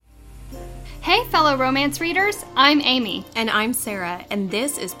Hey, fellow romance readers, I'm Amy. And I'm Sarah, and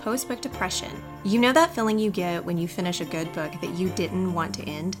this is Post-Book Depression. You know that feeling you get when you finish a good book that you didn't want to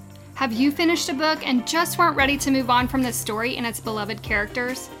end? Have you finished a book and just weren't ready to move on from the story and its beloved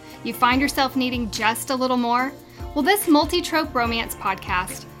characters? You find yourself needing just a little more? Well, this multi-trope romance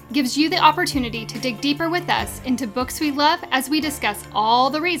podcast gives you the opportunity to dig deeper with us into books we love as we discuss all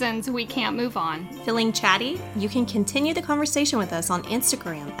the reasons we can't move on. Feeling chatty? You can continue the conversation with us on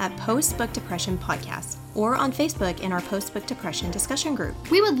Instagram at Post-Book Depression Podcast or on Facebook in our Post-Book Depression discussion group.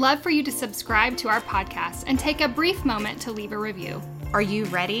 We would love for you to subscribe to our podcast and take a brief moment to leave a review. Are you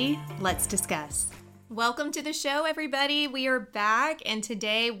ready? Let's discuss. Welcome to the show, everybody. We are back, and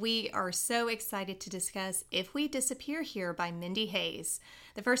today we are so excited to discuss If We Disappear Here by Mindy Hayes.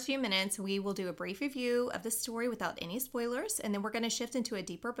 The first few minutes, we will do a brief review of the story without any spoilers, and then we're going to shift into a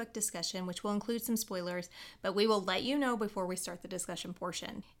deeper book discussion, which will include some spoilers, but we will let you know before we start the discussion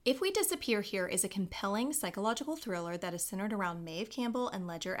portion. If We Disappear Here is a compelling psychological thriller that is centered around Maeve Campbell and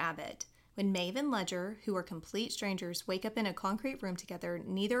Ledger Abbott. When Maeve and Ledger, who are complete strangers, wake up in a concrete room together,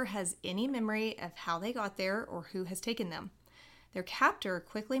 neither has any memory of how they got there or who has taken them. Their captor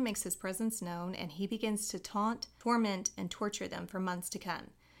quickly makes his presence known, and he begins to taunt, torment, and torture them for months to come.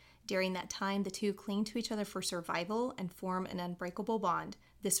 During that time, the two cling to each other for survival and form an unbreakable bond.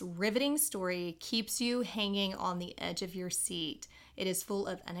 This riveting story keeps you hanging on the edge of your seat. It is full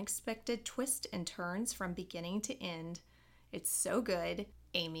of unexpected twists and turns from beginning to end. It's so good.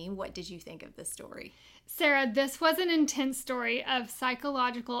 Amy, what did you think of this story? Sarah, this was an intense story of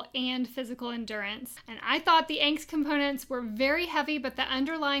psychological and physical endurance. And I thought the angst components were very heavy, but the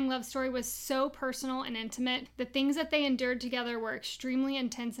underlying love story was so personal and intimate. The things that they endured together were extremely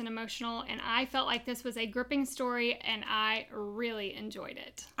intense and emotional, and I felt like this was a gripping story, and I really enjoyed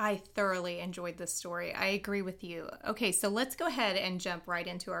it. I thoroughly enjoyed this story. I agree with you. Okay, so let's go ahead and jump right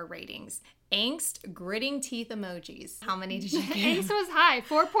into our ratings. Angst, gritting teeth emojis. How many did you give? Angst was high,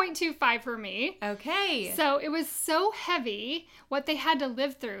 4.25 for me. Okay. So it was so heavy what they had to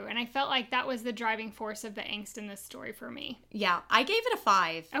live through, and I felt like that was the driving force of the angst in this story for me. Yeah, I gave it a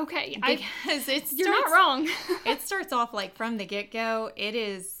 5. Okay. Because you're not wrong. It starts off like from the get-go, it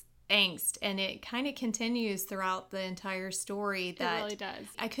is angst, and it kind of continues throughout the entire story. That it really does.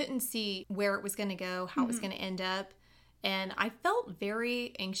 I couldn't see where it was going to go, how it was going to end up. And I felt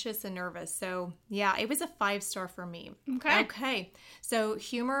very anxious and nervous. So, yeah, it was a 5-star for me. Okay. So,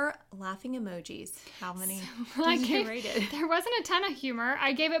 humor, laughing emojis. How many did you rate it? There wasn't a ton of humor.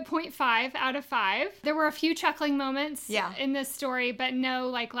 I gave it 0.5 out of 5. There were a few chuckling moments in this story, but no,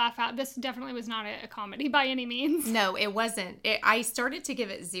 laugh out. This definitely was not a comedy by any means. No, it wasn't. I started to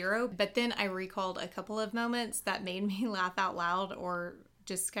give it 0, but then I recalled a couple of moments that made me laugh out loud or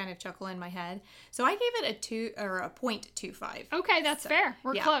just kind of chuckle in my head. So I gave it a 2 or a 0.25. Okay, that's fair.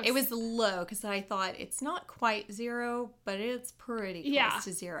 We're close. It was low because I thought it's not quite 0, but it's pretty close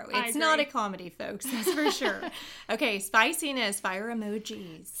to 0. It's not a comedy, folks. That's for sure. Okay, spiciness, fire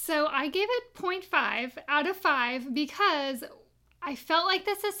emojis. So I gave it 0.5 out of 5 because I felt like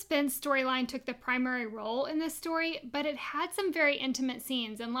the suspense storyline took the primary role in this story, but it had some very intimate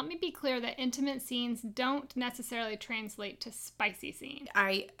scenes. And let me be clear that intimate scenes don't necessarily translate to spicy scenes.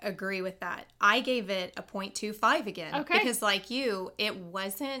 I agree with that. I gave it a 0.25 again. Okay. Because like you, it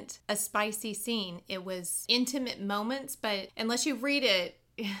wasn't a spicy scene. It was intimate moments, but unless you read it,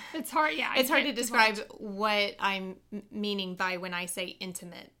 it's hard. Yeah. It's hard to describe what I'm meaning by when I say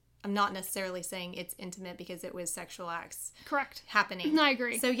intimate. I'm not necessarily saying it's intimate because it was sexual acts happening. I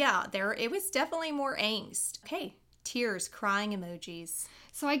agree. So yeah, it was definitely more angst. Okay, tears, crying emojis.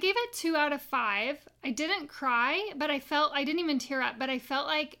 So I gave it 2 out of 5. I didn't cry, but I didn't even tear up, but I felt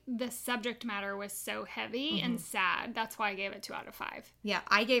like the subject matter was so heavy and sad. That's why I gave it 2 out of 5. Yeah,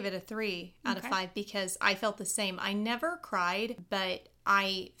 I gave it a 3 out of 5 because I felt the same. I never cried, but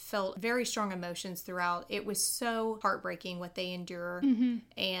I felt very strong emotions throughout. It was so heartbreaking what they endure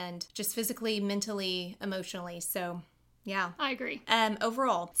and just physically, mentally, emotionally. So, yeah. I agree.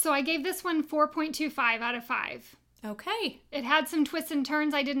 Overall. So I gave this one 4.25 out of 5. Okay. It had some twists and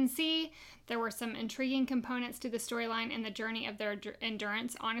turns I didn't see. There were some intriguing components to the storyline, and the journey of their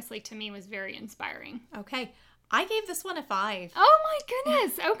endurance, honestly, to me, was very inspiring. Okay. I gave this one a 5. Oh my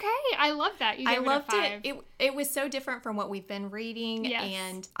goodness. Okay. I love that. You gave it a 5. It was so different from what we've been reading. Yes.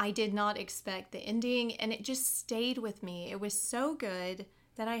 And I did not expect the ending, and it just stayed with me. It was so good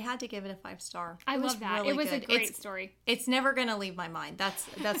that I had to give it a 5-star. I love that. Really it was good. A great story. It's never going to leave my mind.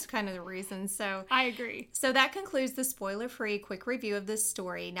 That's kind of the reason. So I agree. So that concludes the spoiler-free quick review of this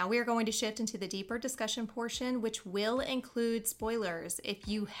story. Now we are going to shift into the deeper discussion portion, which will include spoilers. If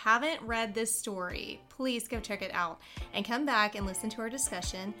you haven't read this story, please go check it out and come back and listen to our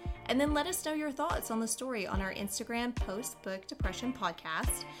discussion, and then let us know your thoughts on the story on our Instagram Post-Book Depression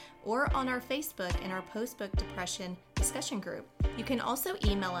Podcast or on our Facebook in our Post-Book Depression discussion group. You can also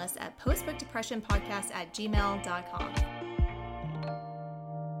email us at postbookdepressionpodcast@gmail.com.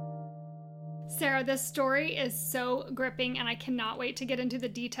 Sarah, this story is so gripping, and I cannot wait to get into the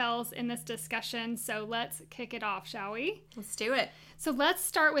details in this discussion. So let's kick it off, shall we? Let's do it. So let's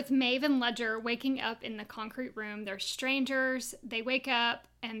start with Maeve and Ledger waking up in the concrete room. They're strangers. They wake up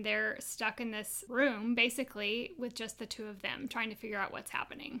and they're stuck in this room, basically, with just the two of them, trying to figure out what's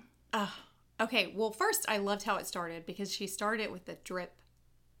happening. Okay, well, first, I loved how it started because she started with the drip,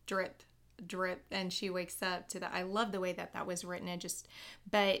 drip, drip, and she wakes up to that. I love the way that was written.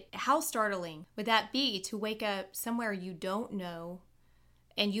 But how startling would that be to wake up somewhere you don't know,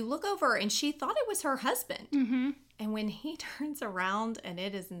 and you look over and she thought it was her husband. Mm-hmm. And when he turns around and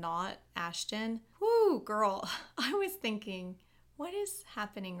it is not Ashton, whoo, girl, I was thinking, what is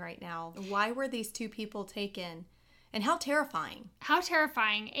happening right now? Why were these two people taken? And how terrifying. How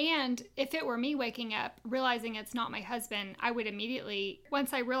terrifying. And if it were me waking up, realizing it's not my husband, I would immediately,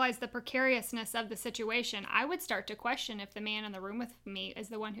 once I realized the precariousness of the situation, I would start to question if the man in the room with me is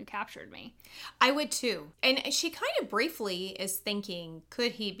the one who captured me. I would too. And she kind of briefly is thinking,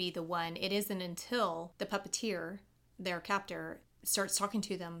 could he be the one? It isn't until the puppeteer, their captor, starts talking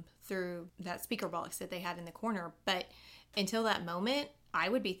to them through that speaker box that they had in the corner. But until that moment, I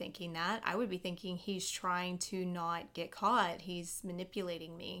would be thinking that. I would be thinking he's trying to not get caught. He's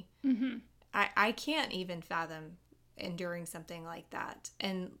manipulating me. Mm-hmm. I can't even fathom enduring something like that.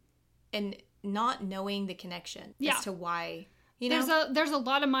 And not knowing the connection as to why, you know. There's a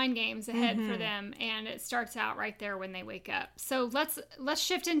lot of mind games ahead for them, and it starts out right there when they wake up. So let's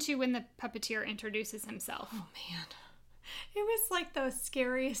shift into when the puppeteer introduces himself. Oh, man. It was like the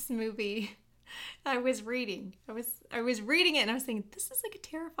scariest movie I was reading. I was reading it and I was thinking, this is like a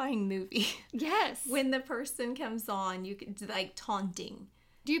terrifying movie. Yes. When the person comes on, you could like taunting.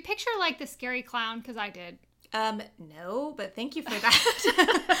 Do you picture like the scary clown? Because I did. No, but thank you for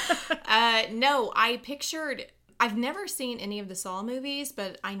that. No, I've never seen any of the Saw movies,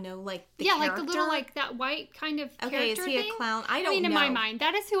 but I know like the character. Like the little like that white kind of character Okay, is he thing? a clown? I don't know. In my mind,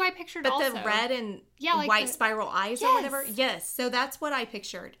 that is who I pictured but also. But the red and like white spiral eyes or whatever? Yes, so that's what I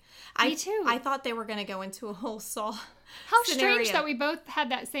pictured. Me too. I thought they were going to go into a whole Saw How scenario. Strange that we both had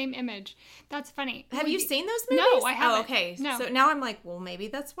that same image. That's funny. Have you seen those movies? No, I haven't. Oh, okay. No. So now I'm like, well, maybe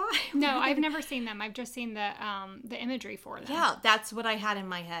that's why. No, I've never seen them. I've just seen the imagery for them. Yeah, that's what I had in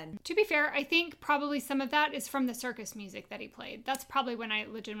my head. To be fair, I think probably some of that is from the circus music that he played. That's probably when I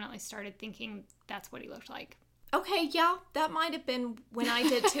legitimately started thinking that's what he looked like. Okay, yeah, that might have been when I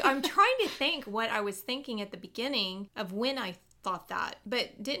did too. I'm trying to think what I was thinking at the beginning of when I thought that.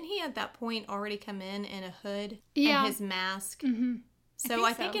 But didn't he at that point already come in a hood and his mask? Mm-hmm. So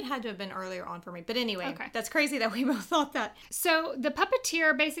I think it had to have been earlier on for me. But anyway, That's crazy that we both thought that. So the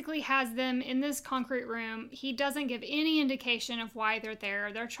puppeteer basically has them in this concrete room. He doesn't give any indication of why they're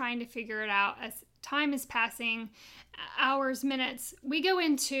there. They're trying to figure it out as time is passing, hours, minutes. We go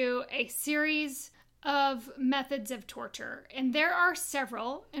into a series of methods of torture, and there are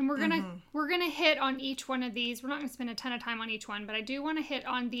several, and we're gonna hit on each one of these. We're not gonna spend a ton of time on each one, but I do want to hit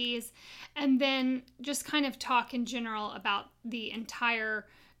on these and then just kind of talk in general about the entire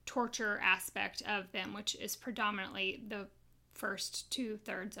torture aspect of them, which is predominantly the first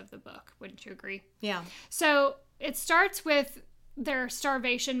 2/3 of the book. Wouldn't you agree? Yeah. So it starts with their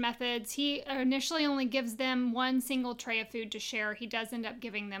starvation methods. He initially only gives them one single tray of food to share. He does end up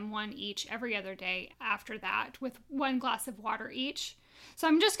giving them one each every other day after that, with one glass of water each. So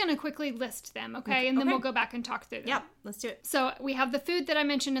I'm just going to quickly list them, okay? And then we'll go back and talk through them. Yep, let's do it. So we have the food that I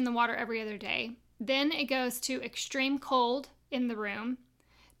mentioned in the water every other day. Then it goes to extreme cold in the room,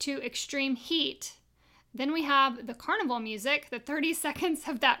 to extreme heat. Then we have the carnival music. The 30 seconds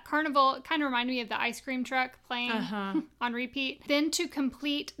of that carnival kind of remind me of the ice cream truck playing on repeat. Then to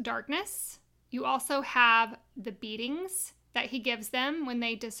complete darkness. You also have the beatings that he gives them when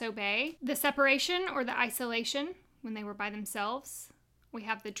they disobey. The separation or the isolation when they were by themselves. We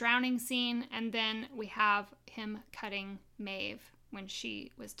have the drowning scene. And then we have him cutting Maeve when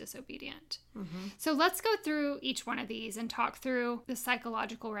she was disobedient. Mm-hmm. So let's go through each one of these and talk through the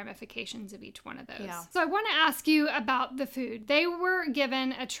psychological ramifications of each one of those. Yeah. So I want to ask you about the food. They were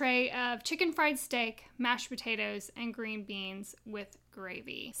given a tray of chicken fried steak, mashed potatoes, and green beans with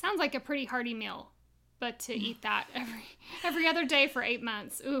gravy. Sounds like a pretty hearty meal, but to eat that every other day for 8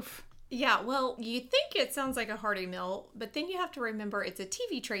 months, oof. Yeah, well, you think it sounds like a hearty meal, but then you have to remember it's a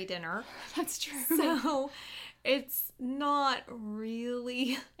TV tray dinner. That's true. So It's not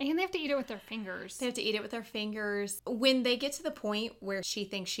really. And they have to eat it with their fingers. They have to eat it with their fingers. When they get to the point where she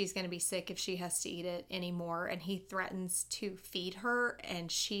thinks she's going to be sick if she has to eat it anymore, and he threatens to feed her,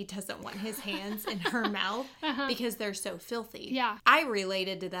 and she doesn't want his hands in her mouth because they're so filthy. Yeah. I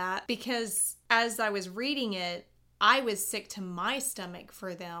related to that because as I was reading it, I was sick to my stomach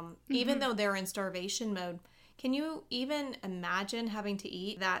for them, even though they're in starvation mode. Can you even imagine having to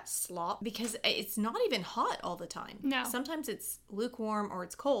eat that slop? Because it's not even hot all the time. No. Sometimes it's lukewarm or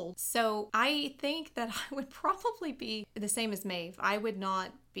it's cold. So I think that I would probably be the same as Maeve. I would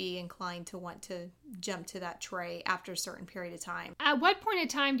not be inclined to want to jump to that tray after a certain period of time. At what point in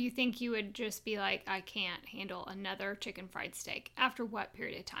time do you think you would just be like, I can't handle another chicken fried steak? After what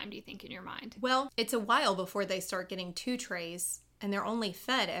period of time do you think in your mind? Well, it's a while before they start getting 2 trays, and they're only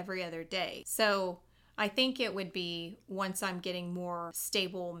fed every other day. So I think it would be once I'm getting more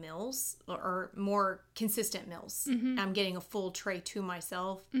stable meals or more consistent meals. I'm getting a full tray to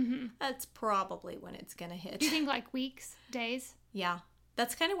myself. That's probably when it's going to hit. Do you think like weeks, days? Yeah.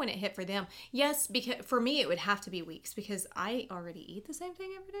 That's kind of when it hit for them. Yes, because for me it would have to be weeks because I already eat the same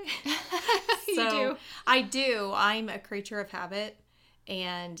thing every day. You do. I do. I'm a creature of habit.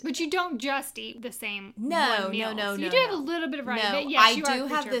 But you don't just eat the same one meal. No. You do have a little bit of variety. No, but yes, I you do are a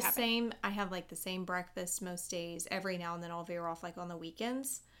have creature the of same. I have like the same breakfast most days. Every now and then I'll veer off like on the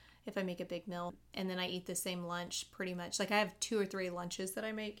weekends if I make a big meal, and then I eat the same lunch pretty much. Like I have 2 or 3 lunches that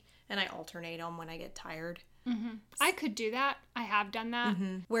I make, and I alternate them when I get tired. I could do that. I have done that.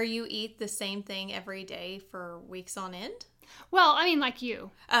 Where you eat the same thing every day for weeks on end? Well, I mean, like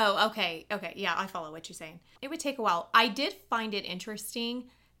you. Oh, okay. Yeah, I follow what you're saying. It would take a while. I did find it interesting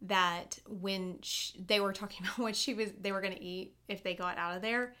that when they were talking about what they were going to eat if they got out of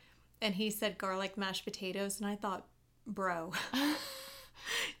there, and he said garlic mashed potatoes, and I thought, bro,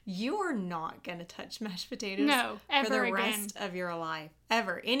 you are not going to touch mashed potatoes ever for the again. rest of your life.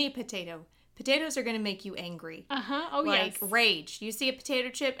 Ever. Any potato. Potatoes are going to make you angry. Oh, like, yes. rage. You see a potato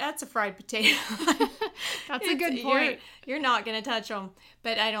chip, that's a fried potato. That's a good point. You're not going to touch them.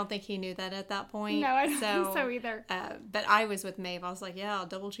 But I don't think he knew that at that point. No, I don't think so either. But I was with Maeve. I was like, yeah,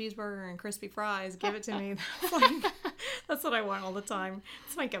 double cheeseburger and crispy fries. Give it to me. That's what I want all the time.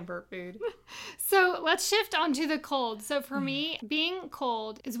 It's my comfort food. So let's shift onto the cold. So for me, being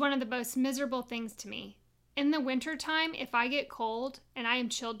cold is one of the most miserable things to me. In the wintertime, if I get cold and I am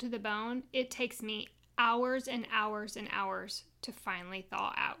chilled to the bone, it takes me hours and hours and hours to finally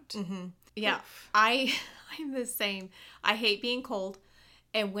thaw out. Yeah, I'm the same. I hate being cold.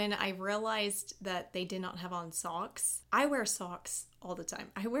 And when I realized that they did not have on socks, I wear socks all the time.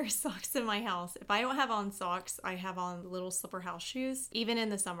 I wear socks in my house. If I don't have on socks, I have on little slipper house shoes. Even in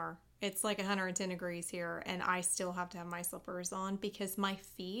the summer, it's like 110 degrees here, and I still have to have my slippers on because my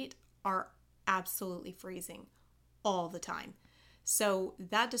feet are absolutely freezing all the time. So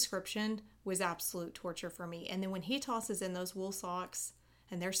that description was absolute torture for me. And then when he tosses in those wool socks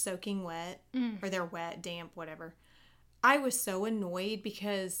and they're soaking wet or they're wet, damp, whatever, I was so annoyed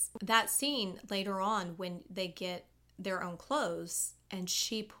because that scene later on when they get their own clothes and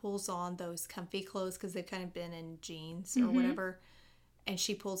she pulls on those comfy clothes because they've kind of been in jeans or whatever, and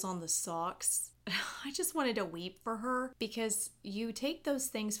she pulls on the socks. I just wanted to weep for her because you take those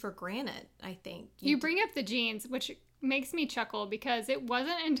things for granted, I think. You bring up the jeans, which makes me chuckle because it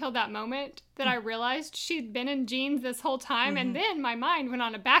wasn't until that moment that I realized she'd been in jeans this whole time. And then my mind went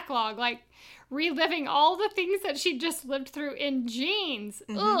on a backlog, like reliving all the things that she just lived through in jeans.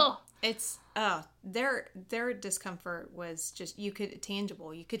 Ugh. It's, their discomfort was just,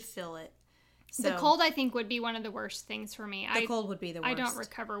 tangible. You could feel it. So, the cold, I think, would be one of the worst things for me. The cold would be the worst. I don't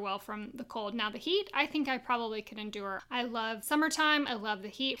recover well from the cold. Now, the heat, I think I probably could endure. I love summertime. I love the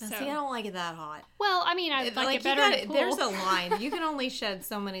heat. See, I don't like it that hot. Well, I mean, I like it better in the pool. There's a line. You can only shed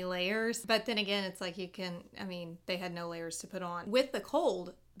so many layers. But then again, it's like they had no layers to put on. With the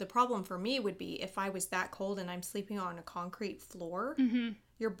cold, the problem for me would be if I was that cold and I'm sleeping on a concrete floor,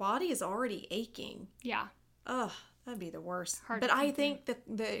 your body is already aching. Yeah. Ugh. That'd be the worst. But I think that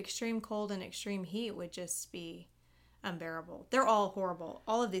the extreme cold and extreme heat would just be unbearable. They're all horrible.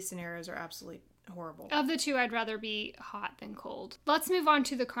 All of these scenarios are absolutely horrible. Of the two, I'd rather be hot than cold. Let's move on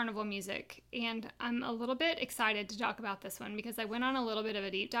to the carnival music. And I'm a little bit excited to talk about this one because I went on a little bit of a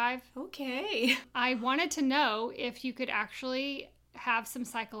deep dive. Okay. I wanted to know if you could actually have some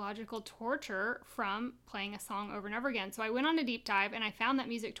psychological torture from playing a song over and over again. So I went on a deep dive and I found that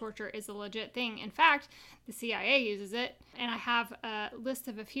music torture is a legit thing. In fact, the CIA uses it, and I have a list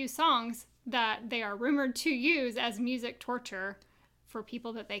of a few songs that they are rumored to use as music torture for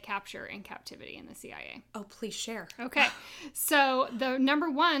people that they capture in captivity in the CIA. Oh, please share. Okay. So the number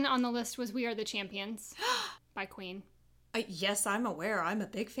one on the list was We Are the Champions. by Queen. Yes, I'm aware. I'm a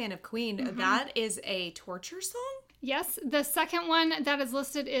big fan of Queen. That is a torture song? Yes. The second one that is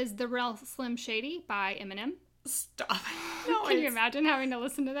listed is The Real Slim Shady by Eminem. Stop. No, Can you imagine having to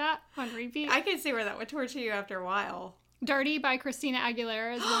listen to that on repeat? I can see where that would torture you after a while. Dirty by Christina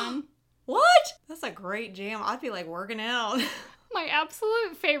Aguilera is one. What? That's a great jam. I'd be like working out. My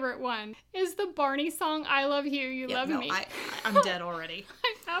absolute favorite one is the Barney song, I Love You, You Love Me. I'm dead already.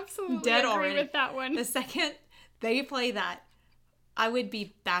 I absolutely dead agree already with that one. The second they play that, I would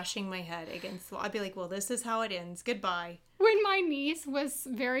be bashing my head against the wall. I'd be like, well, this is how it ends. Goodbye. When my niece was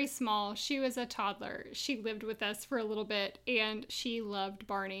very small, she was a toddler. She lived with us for a little bit, and she loved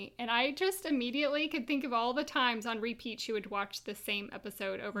Barney. And I just immediately could think of all the times on repeat she would watch the same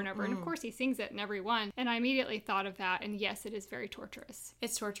episode over and over. And of course, he sings it in every one. And I immediately thought of that. And yes, it is very torturous.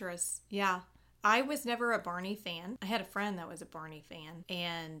 It's torturous. Yeah. I was never a Barney fan. I had a friend that was a Barney fan,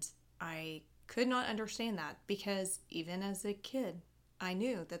 and I could not understand that because even as a kid, I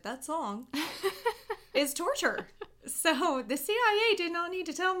knew that song is torture. So the CIA did not need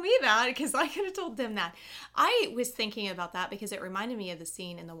to tell me that because I could have told them that. I was thinking about that because it reminded me of the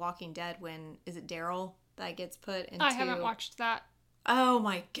scene in The Walking Dead when, is it Daryl that gets put into... I haven't watched that. Oh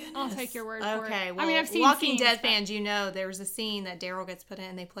my goodness. I'll take your word for it. Okay, well, I mean, I've seen Walking scenes, Dead fans, you know there's a scene that Daryl gets put in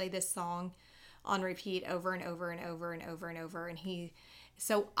and they play this song on repeat over and over and over and over and over. And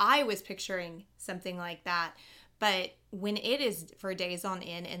so I was picturing something like that. But when it is for days on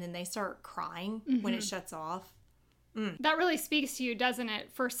end and then they start crying when it shuts off. That really speaks to you, doesn't it?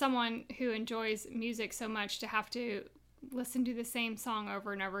 For someone who enjoys music so much to have to listen to the same song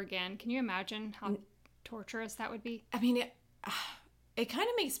over and over again. Can you imagine how torturous that would be? I mean, it kind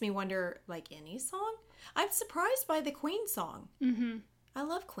of makes me wonder, like any song. I'm surprised by the Queen song. Mm-hmm. I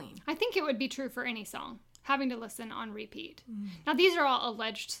love Queen. I think it would be true for any song, having to listen on repeat. Now, these are all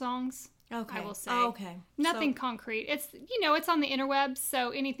alleged songs. Okay. I will say. Oh, okay. Nothing concrete. It's, it's on the interwebs, so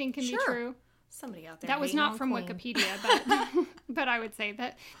anything can be true. Somebody out there. That was not from Wikipedia, but I would say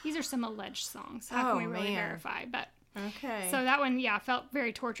that these are some alleged songs. How can we really verify? But okay. So that one, felt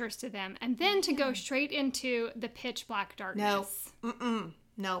very torturous to them. And then to go straight into the pitch black darkness.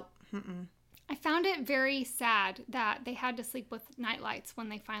 No. I found it very sad that they had to sleep with nightlights when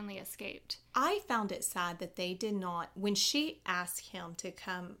they finally escaped. I found it sad that they did not, when she asked him to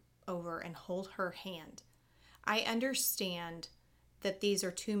come over and hold her hand, I understand that these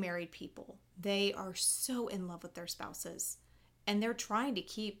are two married people. They are so in love with their spouses and they're trying to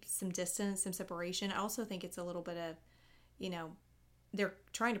keep some distance, some separation. I also think it's a little bit of, they're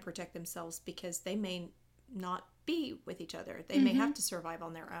trying to protect themselves because they may not be with each other. They may have to survive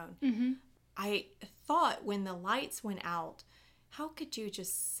on their own. Mm-hmm. I thought when the lights went out, how could you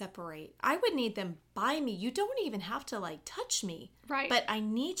just separate? I would need them by me. You don't even have to touch me. Right. But I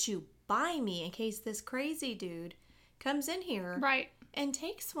need you by me in case this crazy dude comes in here. Right. And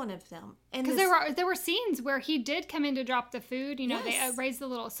takes one of them. Because there were scenes where he did come in to drop the food. Yes. They raised the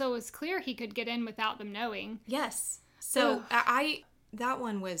little... So it was clear he could get in without them knowing. Yes. So that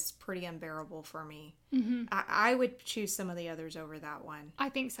one was pretty unbearable for me. Mm-hmm. I would choose some of the others over that one. I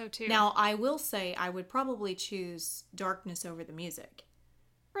think so too. Now, I will say I would probably choose darkness over the music.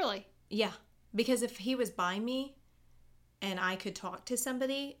 Really? Yeah. Because if he was by me and I could talk to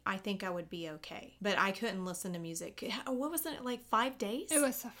somebody, I think I would be okay. But I couldn't listen to music. What was it, 5 days? It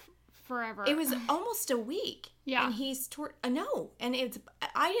was forever. It was almost a week. Yeah. And he's no. And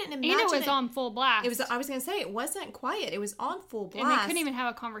I didn't imagine and it was on full blast. I was going to say, it wasn't quiet. It was on full blast. And they couldn't even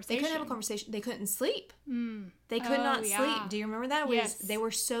have a conversation. They couldn't sleep. They could not sleep. Do you remember that? Yes. They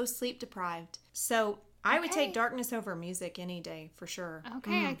were so sleep deprived. So I would take darkness over music any day, for sure.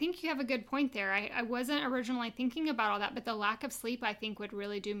 Okay, I think you have a good point there. I wasn't originally thinking about all that, but the lack of sleep, I think, would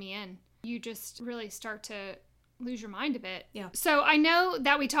really do me in. You just really start to lose your mind a bit. Yeah. So I know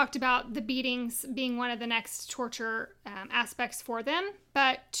that we talked about the beatings being one of the next torture aspects for them,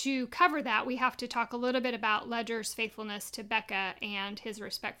 but to cover that, we have to talk a little bit about Ledger's faithfulness to Becca and his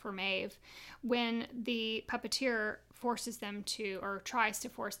respect for Maeve when the puppeteer forces them to, or tries to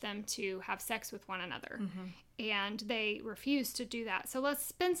force them to have sex with one another. Mm-hmm. And they refuse to do that. So let's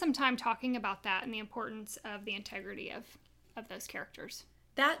spend some time talking about that and the importance of the integrity of those characters.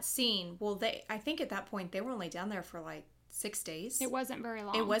 That scene, I think at that point they were only down there for 6 days. It wasn't very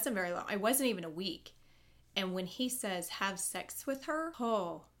long. It wasn't very long. It wasn't even a week. And when he says, have sex with her,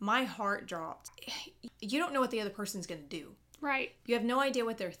 my heart dropped. You don't know what the other person's going to do. Right. You have no idea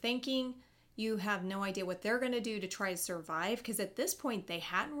what they're thinking. You have no idea what they're going to do to try to survive. Because at this point, they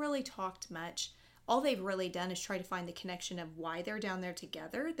hadn't really talked much. All they've really done is try to find the connection of why they're down there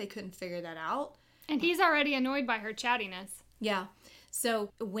together. They couldn't figure that out. And he's already annoyed by her chattiness. Yeah.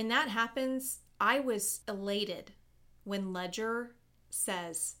 So when that happens, I was elated when Ledger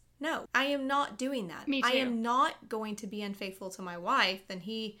says, no, I am not doing that. Me too. I am not going to be unfaithful to my wife. And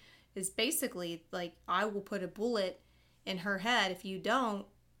he is basically like, I will put a bullet in her head if you don't.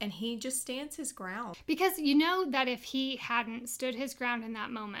 And he just stands his ground. Because you know that if he hadn't stood his ground in that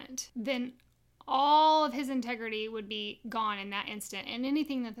moment, then all of his integrity would be gone in that instant. And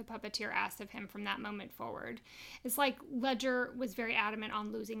anything that the puppeteer asked of him from that moment forward. It's like Ledger was very adamant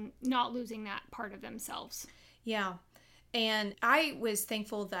on not losing that part of themselves. Yeah. And I was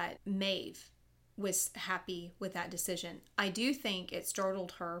thankful that Maeve was happy with that decision. I do think it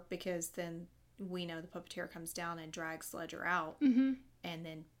startled her because then we know the puppeteer comes down and drags Ledger out and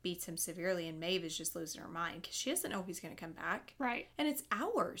then beats him severely. And Maeve is just losing her mind because she doesn't know if he's going to come back. Right. And it's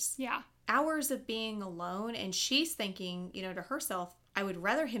hours. Yeah. Hours of being alone. And she's thinking, to herself, I would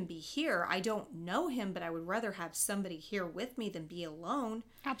rather him be here. I don't know him, but I would rather have somebody here with me than be alone.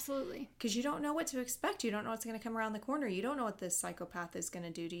 Absolutely. Because you don't know what to expect. You don't know what's going to come around the corner. You don't know what this psychopath is going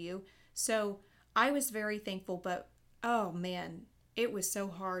to do to you. So I was very thankful, but oh man, it was so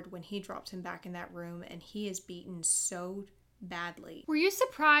hard when he dropped him back in that room and he is beaten so badly. Were you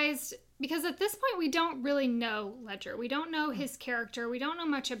surprised? Because at this point, we don't really know Ledger. We don't know his character. We don't know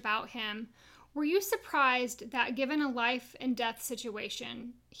much about him. Were you surprised that given a life and death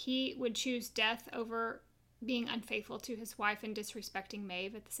situation, he would choose death over being unfaithful to his wife and disrespecting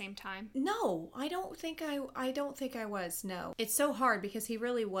Maeve at the same time? No, I don't think I was. No. It's so hard because he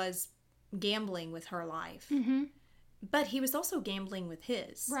really was gambling with her life. Mm-hmm. But he was also gambling with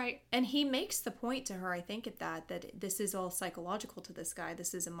his. Right. And he makes the point to her, I think, at that this is all psychological to this guy.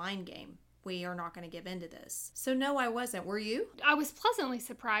 This is a mind game. We are not going to give in to this. So no, I wasn't. Were you? I was pleasantly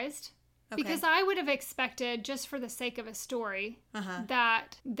surprised. Okay. Because I would have expected, just for the sake of a story,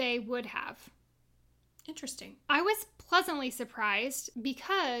 that they would have. Interesting. I was pleasantly surprised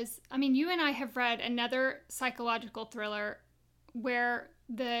because, you and I have read another psychological thriller where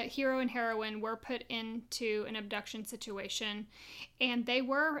the hero and heroine were put into an abduction situation and they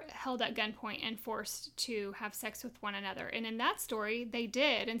were held at gunpoint and forced to have sex with one another. And in that story, they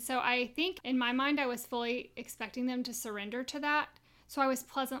did. And so I think in my mind, I was fully expecting them to surrender to that. So I was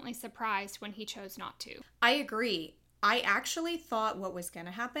pleasantly surprised when he chose not to. I agree. I actually thought what was going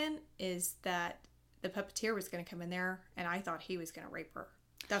to happen is that the puppeteer was going to come in there and I thought he was going to rape her.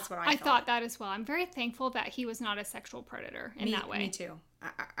 That's what I thought. I thought that as well. I'm very thankful that he was not a sexual predator in that way. Me too.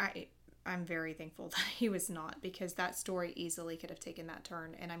 I'm very thankful that he was not, because that story easily could have taken that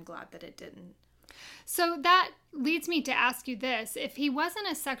turn, and I'm glad that it didn't. So that leads me to ask you this. If he wasn't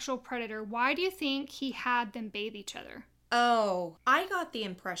a sexual predator, why do you think he had them bathe each other? Oh, I got the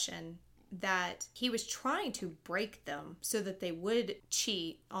impression that he was trying to break them so that they would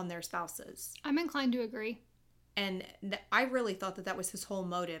cheat on their spouses. I'm inclined to agree. And I really thought that was his whole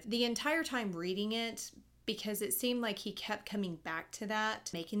motive. The entire time reading it, because it seemed like he kept coming back to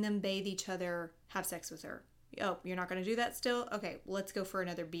that, making them bathe each other, have sex with her. Oh, you're not going to do that still? Okay, let's go for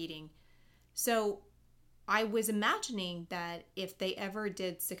another beating. So I was imagining that if they ever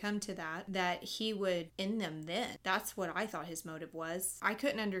did succumb to that he would end them then. That's what I thought his motive was. I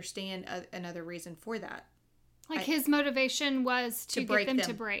couldn't understand another reason for that. His motivation was to get them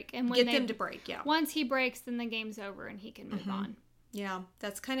to break. And when them to break, yeah. Once he breaks, then the game's over and he can move on. Yeah,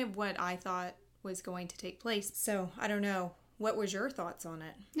 that's kind of what I thought was going to take place. So, I don't know. What was your thoughts on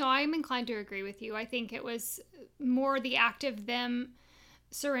it? No, I'm inclined to agree with you. I think it was more the act of them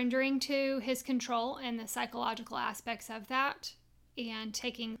surrendering to his control and the psychological aspects of that, and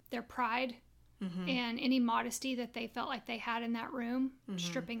taking their pride and any modesty that they felt like they had in that room,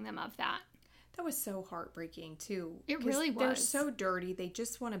 stripping them of that. That was so heartbreaking, too. It really was. They're so dirty. They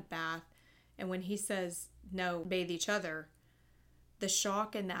just want a bath. And when he says, no, bathe each other, the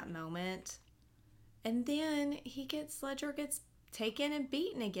shock in that moment. And then Ledger gets taken and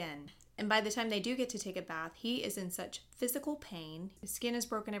beaten again. And by the time they do get to take a bath, he is in such physical pain. His skin is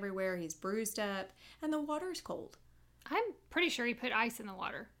broken everywhere. He's bruised up. And the water's cold. I'm pretty sure he put ice in the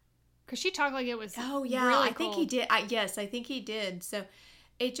water. Because she talked like it was really I cold. think he did. Yes, I think he did. So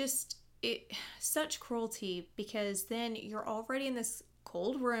such cruelty, because then you're already in this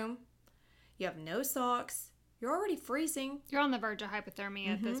cold room. You have no socks. You're already freezing. You're on the verge of hypothermia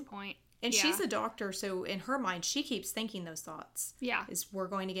at this point. And she's a doctor, so in her mind, she keeps thinking those thoughts. Yeah. We're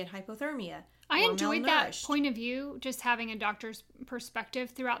going to get hypothermia. I enjoyed that point of view, just having a doctor's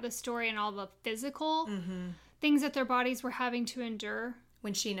perspective throughout the story and all the physical things that their bodies were having to endure.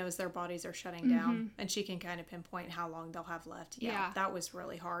 When she knows their bodies are shutting down and she can kind of pinpoint how long they'll have left. Yeah, that was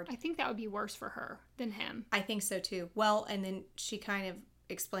really hard. I think that would be worse for her than him. I think so too. Well, and then she kind of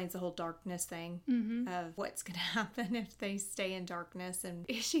explains the whole darkness thing of what's going to happen if they stay in darkness. And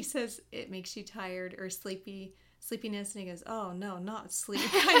she says, it makes you tired or sleepiness. And he goes, oh, no, not sleep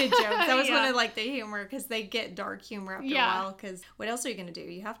kind of jokes. That was one of like the humor, because they get dark humor after a while, because what else are you going to do?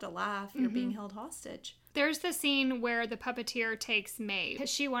 You have to laugh. You're being held hostage. There's the scene where the puppeteer takes Maeve because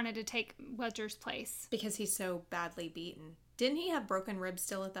she wanted to take Ledger's place. Because he's so badly beaten. Didn't he have broken ribs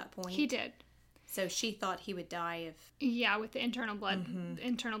still at that point? He did. So she thought he would die if... Yeah, with the internal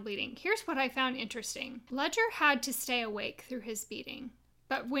bleeding. Here's what I found interesting. Ledger had to stay awake through his beating.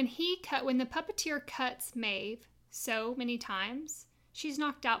 But when the puppeteer cuts Maeve so many times, she's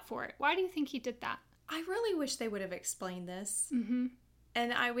knocked out for it. Why do you think he did that? I really wish they would have explained this. Mm-hmm.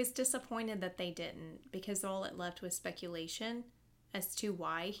 And I was disappointed that they didn't, because all it left was speculation as to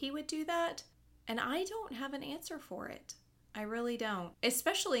why he would do that. And I don't have an answer for it. I really don't.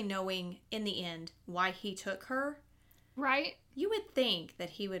 Especially knowing, in the end, why he took her. Right? You would think that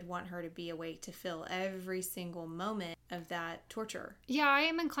he would want her to be awake to feel every single moment of that torture. Yeah, I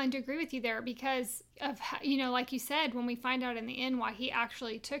am inclined to agree with you there because of, like you said, when we find out in the end why he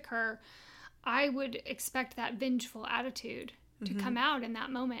actually took her, I would expect that vengeful attitude to come out in that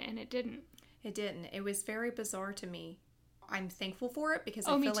moment, and it didn't. It didn't. It was very bizarre to me. I'm thankful for it because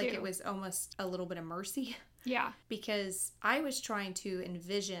I feel like it was almost a little bit of mercy. Yeah. Because I was trying to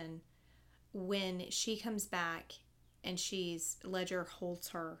envision when she comes back and Ledger holds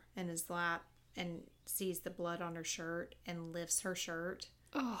her in his lap and sees the blood on her shirt and lifts her shirt.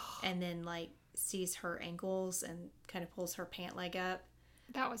 Oh. And then sees her ankles and kind of pulls her pant leg up.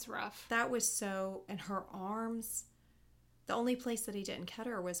 That was rough. That was so, and her arms, the only place that he didn't cut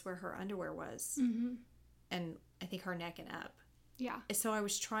her was where her underwear was. Mm-hmm. And I think her neck and up. Yeah. So I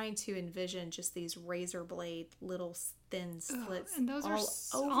was trying to envision just these razor blade little thin slits. And those are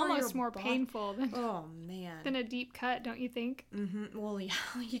almost more painful than a deep cut, don't you think? Mm-hmm. Well, yeah,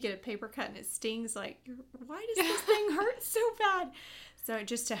 you get a paper cut and it stings. Why does this thing hurt so bad? So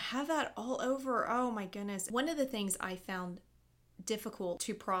just to have that all over, oh my goodness. One of the things I found difficult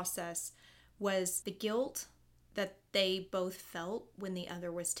to process was the guilt that they both felt when the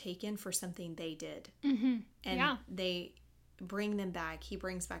other was taken for something they did. Mm-hmm. And they bring them back. He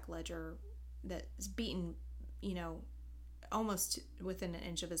brings back Ledger that's beaten, almost within an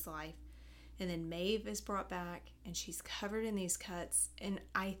inch of his life. And then Maeve is brought back and she's covered in these cuts. And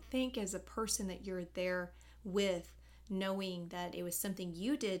I think as a person that you're there with, knowing that it was something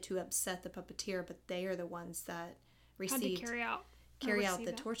you did to upset the puppeteer, but they are the ones that received, carry out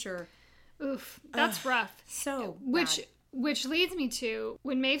the torture. Oof, that's rough. So Which leads me to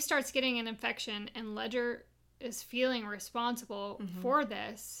when Maeve starts getting an infection and Ledger is feeling responsible for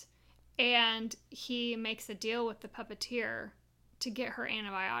this, and he makes a deal with the puppeteer to get her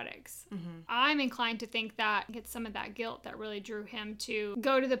antibiotics. I'm inclined to think that it's some of that guilt that really drew him to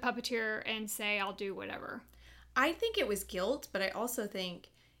go to the puppeteer and say, I'll do whatever. I think it was guilt, but I also think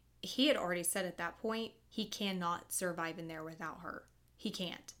he had already said at that point he cannot survive in there without her. He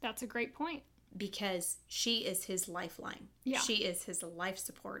can't. That's a great point. Because she is his lifeline. Yeah. She is his life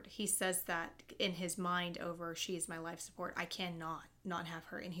support. He says that in his mind over, she is my life support. I cannot not have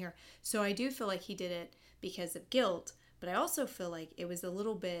her in here. So I do feel like he did it because of guilt, but I also feel like it was a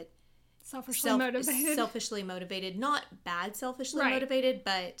little bit selfishly motivated. Not bad selfishly motivated,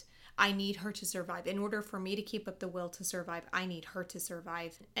 but I need her to survive. In order for me to keep up the will to survive, I need her to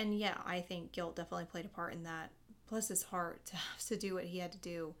survive. And yeah, I think guilt definitely played a part in that. Plus his heart to have to do what he had to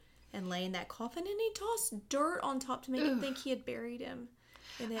do. And lay in that coffin, and he tossed dirt on top to make him think he had buried him.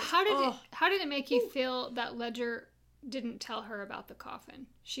 And how did it make you feel that Ledger didn't tell her about the coffin?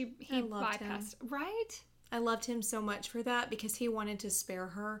 He bypassed, right? I loved him so much for that because he wanted to spare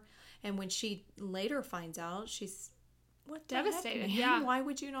her. And when she later finds out, she's devastated. Yeah, why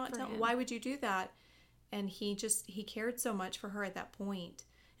would you not tell? Why would you do that? And he cared so much for her at that point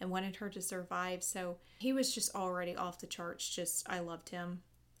and wanted her to survive. So he was just already off the charts. I loved him.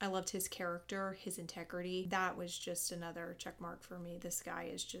 I loved his character, his integrity. That was just another check mark for me. This guy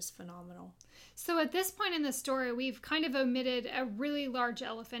is just phenomenal. So at this point in the story, we've kind of omitted a really large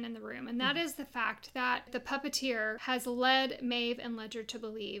elephant in the room, and that is the fact that the puppeteer has led Maeve and Ledger to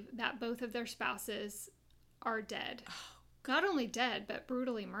believe that both of their spouses are dead. Not only dead, but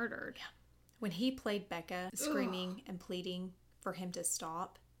brutally murdered. Yeah. When he played Becca, screaming and pleading for him to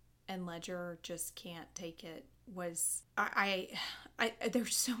stop, and Ledger just can't take it, was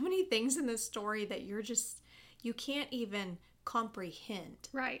there's so many things in this story that you can't even comprehend.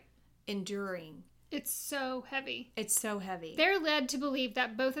 Right. Enduring. It's so heavy. They're led to believe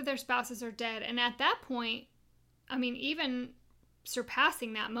that both of their spouses are dead, and at that point, even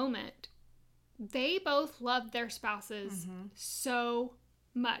surpassing that moment, they both loved their spouses so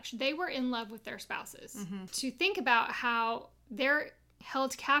much. They were in love with their spouses. To think about how they're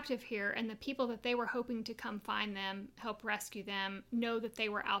held captive here, and the people that they were hoping to come find them, help rescue them, know that they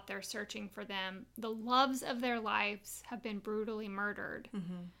were out there searching for them. The loves of their lives have been brutally murdered.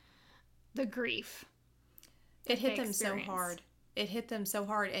 The grief. It hit them so hard. It hit them so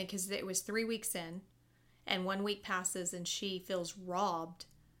hard, and because it was 3 weeks in, and 1 week passes, and she feels robbed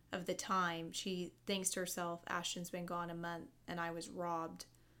of the time. She thinks to herself, Ashton's been gone a month, and I was robbed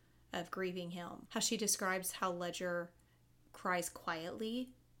of grieving him. How she describes how Ledger cries quietly,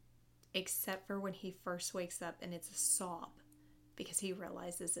 except for when he first wakes up, and it's a sob because he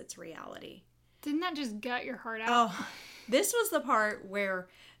realizes it's reality. Didn't that just gut your heart out? Oh, this was the part where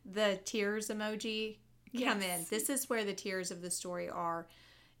the tears emoji come in. This is where the tears of the story are,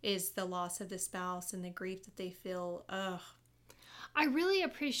 is the loss of the spouse and the grief that they feel. Ugh. I really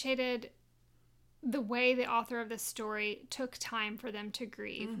appreciated the way the author of this story took time for them to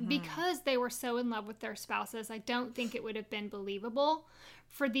grieve. Because they were so in love with their spouses, I don't think it would have been believable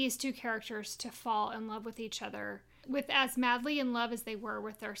for these two characters to fall in love with each other. With as madly in love as they were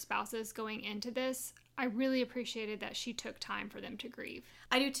with their spouses going into this, I really appreciated that she took time for them to grieve.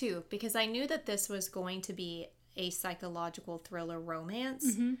 I do too, because I knew that this was going to be a psychological thriller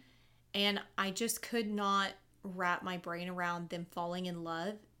romance, and I just could not wrap my brain around them falling in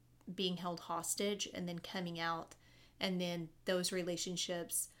love, being held hostage, and then coming out, and then those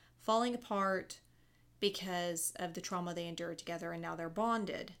relationships falling apart because of the trauma they endured together, and now they're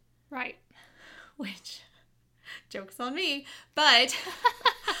bonded. Right. Which, joke's on me, but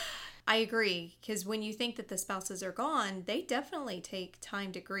I agree, because when you think that the spouses are gone, they definitely take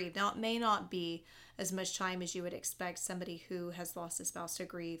time to grieve. Now, it may not be as much time as you would expect somebody who has lost a spouse to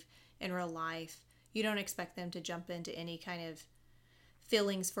grieve in real life. You don't expect them to jump into any kind of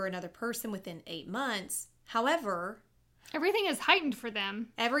feelings for another person within 8 months. However, everything is heightened for them.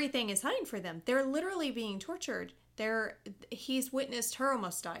 Everything is heightened for them. They're literally being tortured. He's witnessed her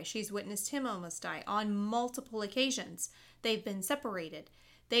almost die. She's witnessed him almost die on multiple occasions. They've been separated.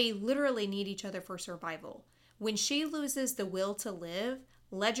 They literally need each other for survival. When she loses the will to live,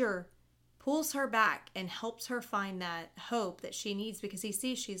 Ledger pulls her back and helps her find that hope that she needs, because he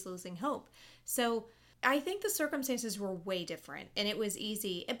sees she's losing hope. So I think the circumstances were way different, and it was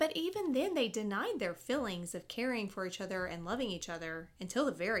easy. But even then, they denied their feelings of caring for each other and loving each other until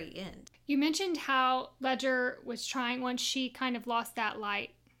the very end. You mentioned how Ledger was trying, once she kind of lost that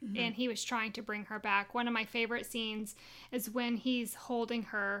light, and he was trying to bring her back. One of my favorite scenes is when he's holding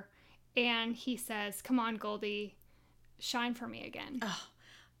her and he says, "Come on, Goldie, shine for me again." Oh,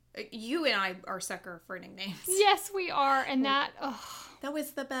 you and I are sucker for nicknames. Yes, we are. And that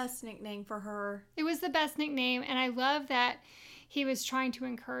was the best nickname for her. It was the best nickname. And I love that he was trying to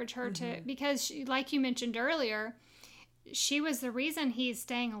encourage her to, because she, like you mentioned earlier, she was the reason he's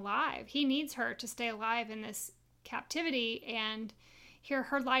staying alive. He needs her to stay alive in this captivity. And here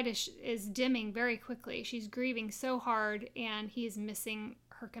her light is dimming very quickly. She's grieving so hard, and he's missing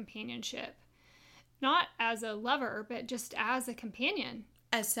her companionship. Not as a lover, but just as a companion.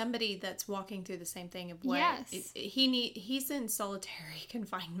 As somebody that's walking through the same thing of what he's in solitary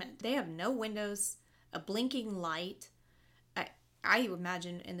confinement. They have no windows, a blinking light. I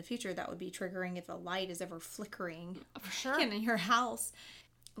imagine in the future that would be triggering if a light is ever flickering in your house.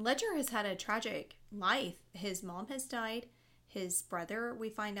 Ledger has had a tragic life. His mom has died. His brother, we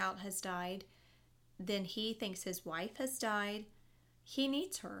find out, has died. Then he thinks his wife has died. He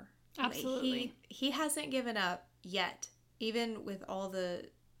needs her. Absolutely. He hasn't given up yet. Even with all the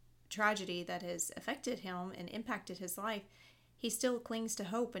tragedy that has affected him and impacted his life, he still clings to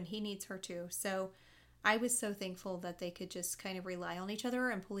hope, and he needs her too. So I was so thankful that they could just kind of rely on each other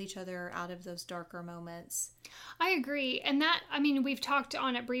and pull each other out of those darker moments. I agree. And that, I mean, we've talked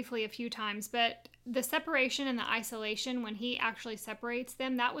on it briefly a few times, but the separation and the isolation, when he actually separates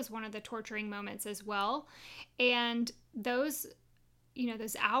them, that was one of the torturing moments as well. And those,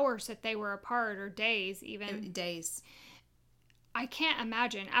 those hours that they were apart, or days even. Days. I can't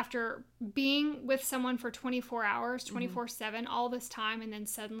imagine, after being with someone for 24 hours, 24/7, all this time, and then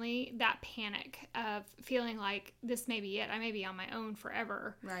suddenly that panic of feeling like this may be it. I may be on my own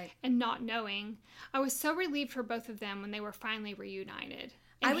forever. Right. And not knowing. I was so relieved for both of them when they were finally reunited.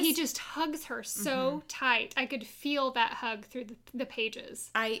 And he just hugs her so tight. I could feel that hug through the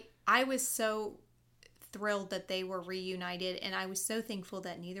pages. I was so thrilled that they were reunited, and I was so thankful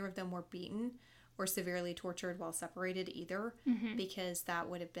that neither of them were beaten or severely tortured while separated either, because that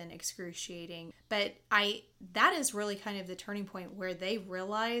would have been excruciating. But that is really kind of the turning point where they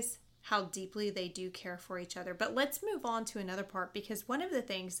realize how deeply they do care for each other. But let's move on to another part, because one of the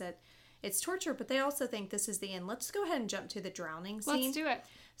things that it's torture, but they also think this is the end. Let's go ahead and jump to the drowning scene. Let's do it.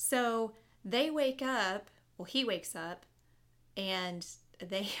 So they wake up, well, he wakes up, and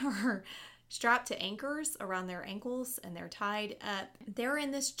they are strapped to anchors around their ankles, and they're tied up. They're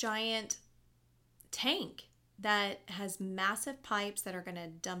in this giant tank that has massive pipes that are going to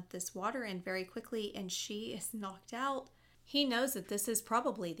dump this water in very quickly, and she is knocked out. He knows that this is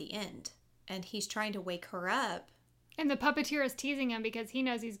probably the end, and he's trying to wake her up. And the puppeteer is teasing him because he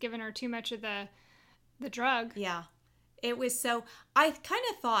knows he's given her too much of the drug. Yeah. It was so... I kind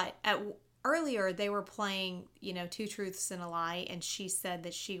of thought earlier they were playing, two truths and a lie, and she said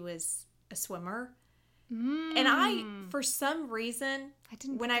that she was a swimmer. And I, for some reason,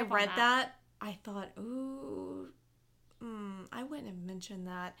 when I read that, I thought, ooh, I wouldn't have mentioned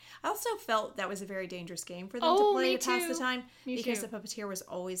that. I also felt that was a very dangerous game for them to play to pass the time because the puppeteer was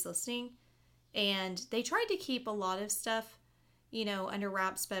always listening. And they tried to keep a lot of stuff, under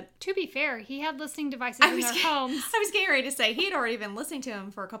wraps. But to be fair, he had listening devices in their homes. I was getting ready to say he had already been listening to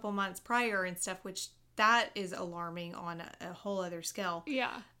him for a couple months prior and stuff, which that is alarming on a whole other scale.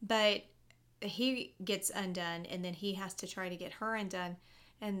 Yeah. But he gets undone, and then he has to try to get her undone.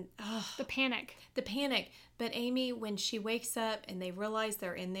 And the panic. But Amy, when she wakes up and they realize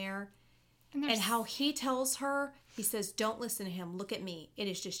they're in there, and how he tells her, he says, don't listen to him. Look at me. It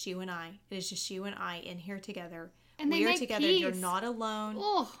is just you and I. It is just you and I in here together. And we are together. Peace. You're not alone.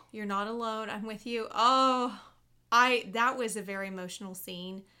 Oh. You're not alone. I'm with you. That was a very emotional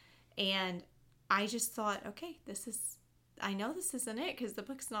scene. And I just thought, okay, I know this isn't it because the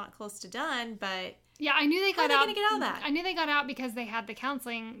book's not close to done, but yeah, I knew they got out. How are they going to get out of that? I knew they got out because they had the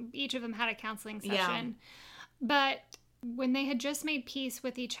counseling. Each of them had a counseling session. Yeah. But when they had just made peace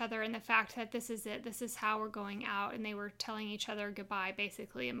with each other and the fact that this is it, this is how we're going out, and they were telling each other goodbye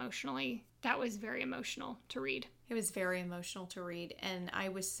basically emotionally, that was very emotional to read. It was very emotional to read, and I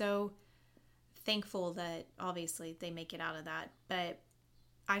was so thankful that obviously they make it out of that. But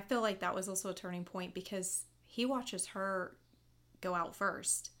I feel like that was also a turning point because he watches her go out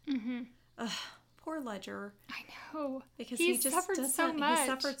first. Mm-hmm. Ugh, poor Ledger. I know. Because he suffered so much. He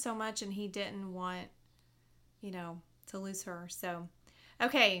suffered so much, and he didn't want, to lose her. So,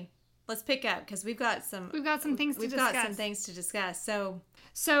 okay, let's pick up because we've got some things to discuss.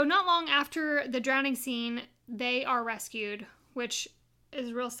 So not long after the drowning scene, they are rescued, which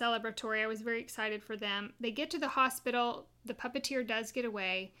is real celebratory. I was very excited for them. They get to the hospital. The puppeteer does get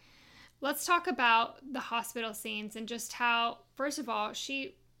away. Let's talk about the hospital scenes and just how, first of all,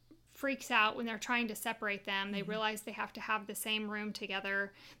 she freaks out when they're trying to separate them. They realize they have to have the same room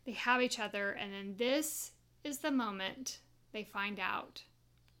together. They have each other. And then this is the moment they find out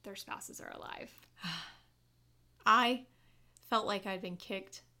their spouses are alive. I felt like I'd been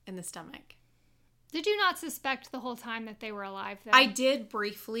kicked in the stomach. Did you not suspect the whole time that they were alive, though? I did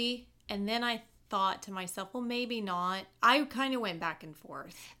briefly, and then I thought to myself, well, maybe not. I kind of went back and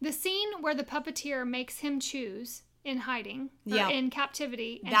forth. The scene where the puppeteer makes him choose in hiding, or in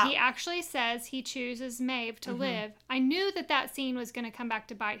captivity, and he actually says he chooses Maeve to live. I knew that scene was going to come back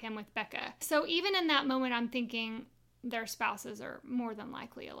to bite him with Becca. So even in that moment, I'm thinking their spouses are more than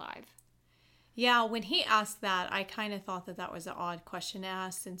likely alive. Yeah, when he asked that, I kind of thought that was an odd question to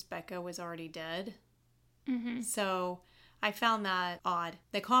ask since Becca was already dead. Mm-hmm. So I found that odd.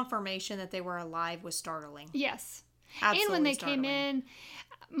 The confirmation that they were alive was startling. Yes. Absolutely and when they startling. came in,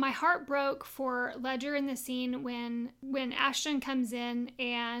 my heart broke for Ledger in the scene when Ashton comes in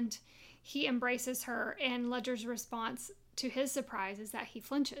and he embraces her, and Ledger's response to his surprise is that he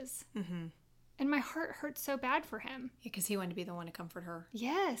flinches. Mm-hmm. And my heart hurts so bad for him. Yeah, because he wanted to be the one to comfort her.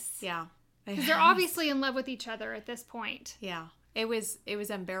 Yes. Yeah. Because they're obviously in love with each other at this point. Yeah. It was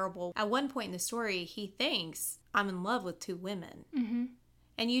unbearable. At one point in the story, he thinks, I'm in love with two women. Mm-hmm.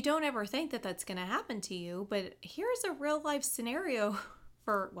 And you don't ever think that that's going to happen to you. But here's a real life scenario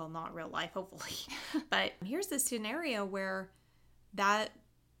not real life, hopefully. But here's the scenario where that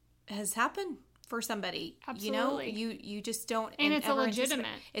has happened for somebody. Absolutely. You just don't. And it's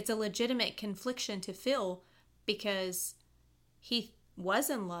a legitimate confliction to feel because he was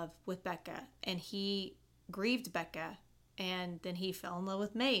in love with Becca and he grieved Becca and then he fell in love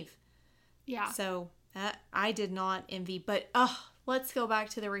with Maeve. Yeah. So I did not envy, but let's go back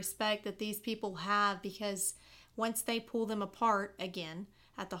to the respect that these people have, because once they pull them apart again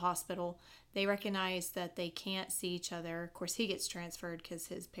at the hospital, they recognize that they can't see each other. Of course, he gets transferred because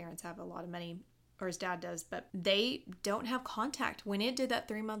his parents have a lot of money, or his dad does, but they don't have contact. When it did that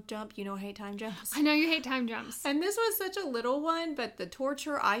 3-month jump, I hate time jumps. I know you hate time jumps. And this was such a little one, but the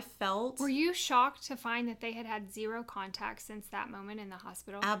torture I felt. Were you shocked to find that they had zero contact since that moment in the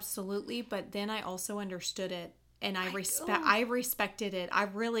hospital? Absolutely, but then I also understood it. And I respected it. I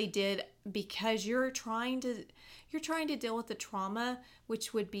really did. because you're trying to deal with the trauma,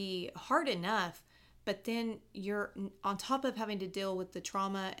 which would be hard enough, but then you're on top of having to deal with the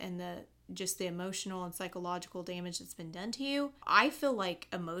trauma and the emotional and psychological damage that's been done to you. I feel like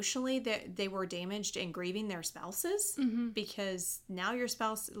emotionally that they were damaged in grieving their spouses, because now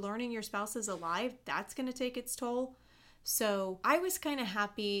learning your spouse is alive, that's going to take its toll. So I was kind of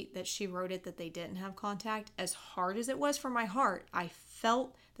happy that she wrote it that they didn't have contact. As hard as it was for my heart, I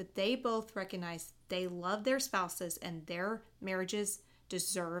felt that they both recognized they love their spouses and their marriages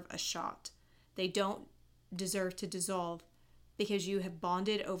deserve a shot. They don't deserve to dissolve because you have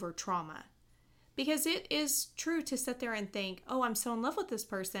bonded over trauma. Because it is true to sit there and think, oh, I'm so in love with this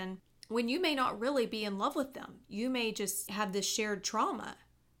person, when you may not really be in love with them. You may just have this shared trauma.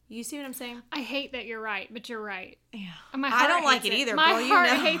 You see what I'm saying? I hate that you're right, but you're right. Yeah. I don't like it either, My girl, heart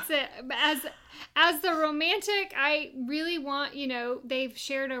hates it. As the romantic, I really want, they've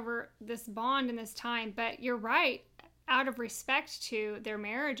shared over this bond and this time, but you're right. Out of respect to their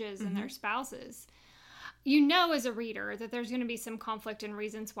marriages and their spouses, as a reader that there's going to be some conflict and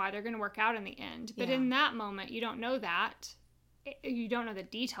reasons why they're going to work out in the end. But in that moment, you don't know that. You don't know the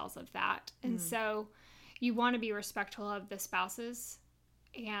details of that. And so you want to be respectful of the spouses.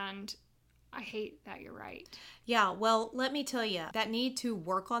 And I hate that you're right. Yeah, well, let me tell you, that need to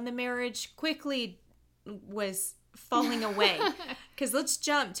work on the marriage quickly was falling away. Because let's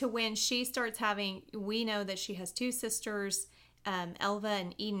jump to when she starts we know that she has two sisters, Elva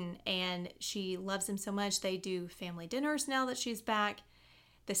and Eden, and she loves them so much. They do family dinners now that she's back.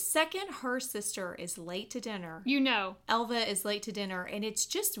 The second her sister is late to dinner, Elva is late to dinner, and it's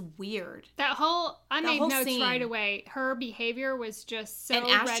just weird. I made notes scene. Right away. Her behavior was just so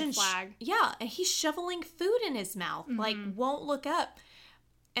red flag. Yeah, and he's shoveling food in his mouth, won't look up.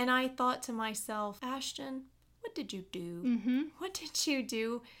 And I thought to myself, Ashton, what did you do? What did you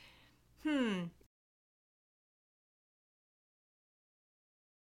do?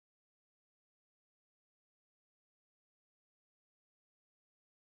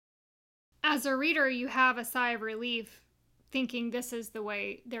 As a reader, you have a sigh of relief thinking this is the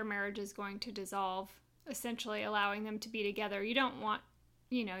way their marriage is going to dissolve, essentially allowing them to be together. You don't want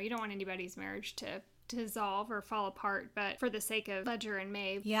anybody's marriage to dissolve or fall apart, but for the sake of Ledger and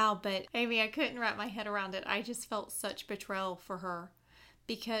Maeve. Yeah, but Amy, I couldn't wrap my head around it. I just felt such betrayal for her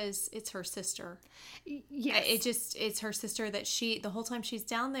because it's her sister. Yes. It's her sister that the whole time she's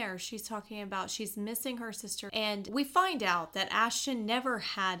down there, she's talking about she's missing her sister. And we find out that Ashton never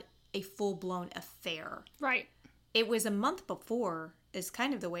had a full-blown affair. Right. It was a month before, is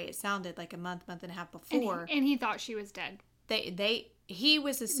kind of the way it sounded, like a month and a half before. And he thought she was dead. He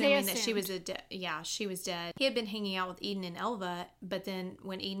was assuming that she was she was dead. He had been hanging out with Eden and Elva, but then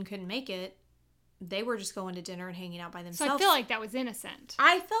when Eden couldn't make it, they were just going to dinner and hanging out by themselves. So I feel like that was innocent.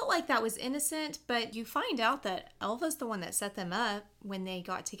 I felt like that was innocent, but you find out that Elva's the one that set them up when they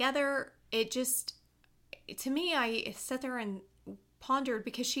got together. It just, to me, I sat there and pondered,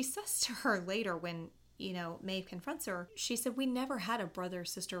 because she says to her later when, Maeve confronts her, she said, we never had a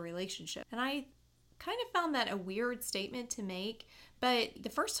brother-sister relationship. And I kind of found that a weird statement to make. But the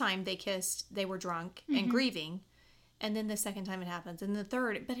first time they kissed, they were drunk and grieving. And then the second time it happens. And the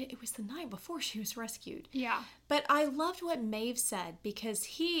third, but it was the night before she was rescued. Yeah. But I loved what Maeve said, because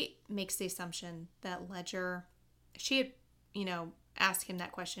he makes the assumption that Ledger, she had, asked him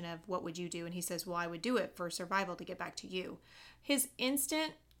that question of what would you do? And he says, well, I would do it for survival to get back to you. His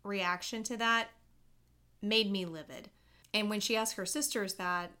instant reaction to that made me livid. And when she asked her sisters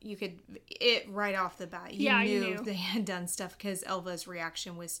that, right off the bat, you knew they had done stuff, because Elva's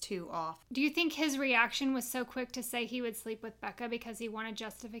reaction was too off. Do you think his reaction was so quick to say he would sleep with Becca because he wanted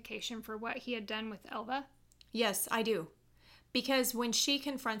justification for what he had done with Elva? Yes, I do. Because when she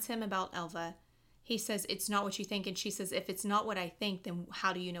confronts him about Elva, he says, it's not what you think. And she says, if it's not what I think, then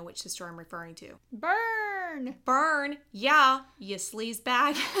how do you know which sister I'm referring to? Burn. Yeah, you sleaze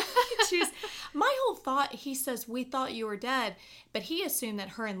bag. My whole thought, he says, we thought you were dead. But he assumed that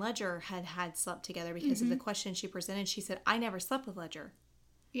her and Ledger had slept together because of the question she presented. She said, I never slept with Ledger.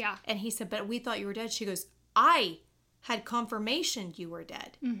 Yeah. And he said, but we thought you were dead. She goes, I had confirmation you were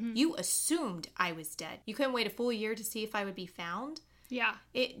dead. You assumed I was dead. You couldn't wait a full year to see if I would be found. Yeah.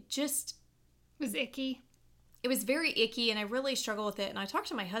 It just was icky. It was very icky, and I really struggle with it. And I talked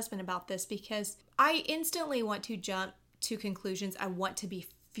to my husband about this because I instantly want to jump to conclusions. I want to be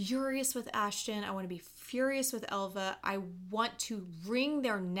furious with Ashton. I want to be furious with Elva. I want to wring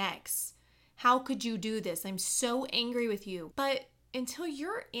their necks. How could you do this? I'm so angry with you. But until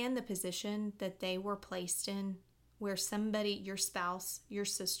you're in the position that they were placed in, where somebody, your spouse, your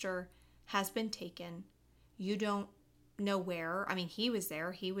sister, has been taken, you don't know where. I mean, he was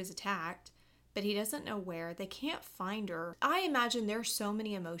there. He was attacked. But he doesn't know where. They can't find her. I imagine there's so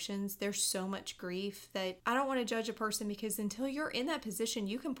many emotions. There's so much grief that I don't want to judge a person, because until you're in that position,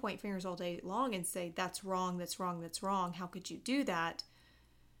 you can point fingers all day long and say, that's wrong, that's wrong, that's wrong. How could you do that?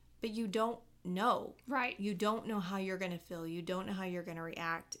 But you don't know. Right. You don't know how you're going to feel. You don't know how you're going to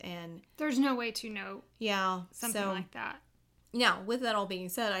react. And there's no way to know something so, like that. Now, with that all being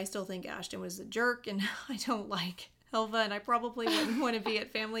said, I still think Ashton was a jerk, and I don't like Helva, and I probably wouldn't want to be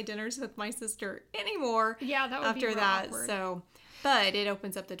at family dinners with my sister anymore. Yeah, that would after be that. awkward. So, but it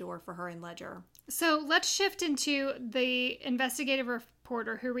opens up the door for her and Ledger. So let's shift into the investigative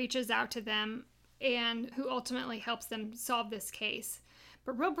reporter who reaches out to them and who ultimately helps them solve this case.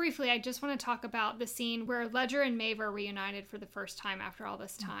 But real briefly, I just want to talk about the scene where Ledger and Maeve are reunited for the first time after all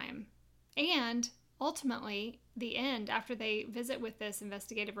this time. And ultimately, the end, after they visit with this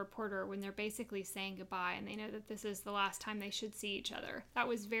investigative reporter, when they're basically saying goodbye and they know that this is the last time they should see each other. That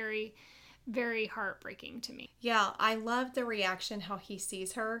was very, very heartbreaking to me. Yeah, I love the reaction, how he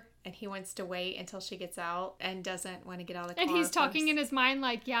sees her and he wants to wait until she gets out and doesn't want to get out of the car. And he's talking in his mind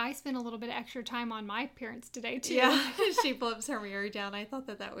like, yeah, I spent a little bit of extra time on my parents today too. Yeah, she flips her mirror down. I thought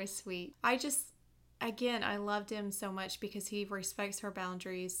that was sweet. Again, I loved him so much because he respects her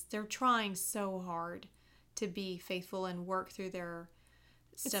boundaries. They're trying so hard to be faithful and work through their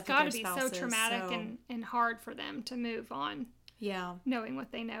stuff. It's got to be so traumatic and hard for them to move on. Yeah. Knowing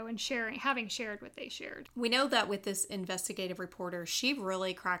what they know and having shared what they shared. We know that with this investigative reporter, she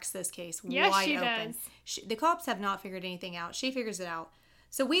really cracks this case wide open. Does. The cops have not figured anything out. She figures it out.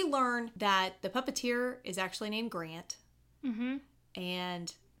 So we learn that the puppeteer is actually named Grant. Mm-hmm.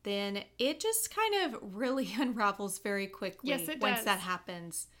 And then it just kind of really unravels very quickly. Yes, it once does. that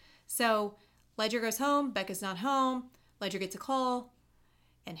happens. So Ledger goes home. Becca's not home. Ledger gets a call.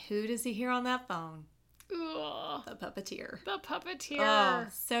 And who does he hear on that phone? Ugh. The puppeteer. The puppeteer. Oh,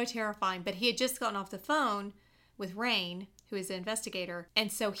 so terrifying. But he had just gotten off the phone with Rain, who is the investigator.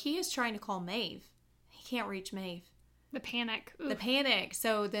 And so he is trying to call Maeve. He can't reach Maeve. The panic. Oof. The panic.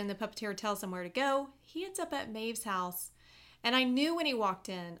 So then the puppeteer tells him where to go. He ends up at Maeve's house. And I knew when he walked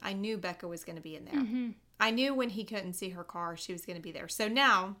in, I knew Becca was going to be in there. Mm-hmm. I knew when he couldn't see her car, she was going to be there. So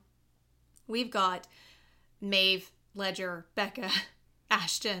now we've got Maeve, Ledger, Becca,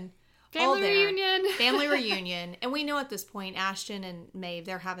 Ashton, all there. Family reunion. And we know at this point, Ashton and Maeve,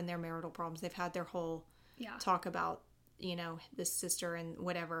 they're having their marital problems. They've had their whole talk about, this sister and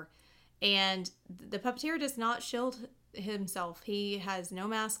whatever. And the puppeteer does not shield himself. He has no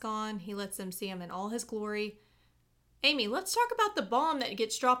mask on. He lets them see him in all his glory. Amy, let's talk about the bomb that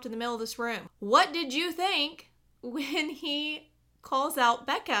gets dropped in the middle of this room. What did you think when he calls out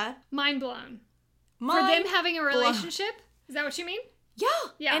Becca? Mind blown. For them having a relationship? Is that what you mean?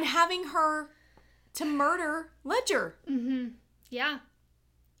 Yeah. And having her to murder Ledger. Mm-hmm. Yeah.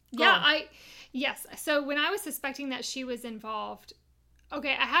 Yeah, yes. So when I was suspecting that she was involved,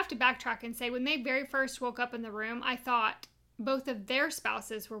 okay, I have to backtrack and say when they very first woke up in the room, I thought both of their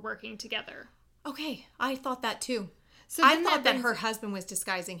spouses were working together. Okay, I thought that too. So I thought that her husband was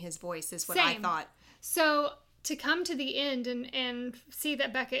disguising his voice is what I thought. So to come to the end and see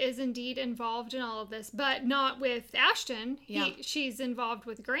that Becca is indeed involved in all of this, but not with Ashton. She's involved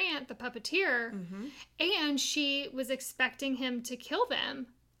with Grant, the puppeteer, and she was expecting him to kill them.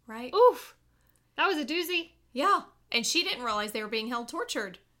 Right. Oof. That was a doozy. Yeah. And she didn't realize they were being held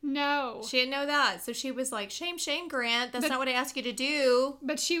tortured. No. She didn't know that. So she was like, shame, Grant. That's not what I asked you to do.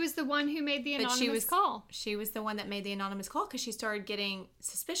 But she was the one who made the anonymous call. She was the one that made the anonymous call because she started getting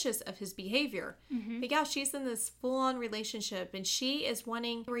suspicious of his behavior. Mm-hmm. But yeah, she's in this full-on relationship and she is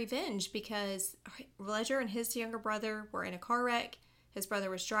wanting revenge because Ledger and his younger brother were in a car wreck. His brother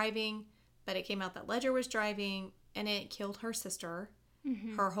was driving, but it came out that Ledger was driving and it killed her sister.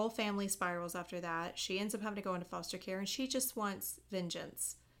 Mm-hmm. Her whole family spirals after that. She ends up having to go into foster care and she just wants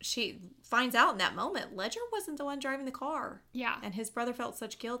vengeance. She finds out in that moment Ledger wasn't the one driving the car. Yeah. And his brother felt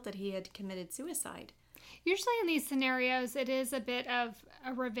such guilt that he had committed suicide. Usually in these scenarios, it is a bit of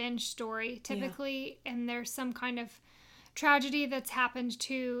a revenge story, typically, and there's some kind of tragedy that's happened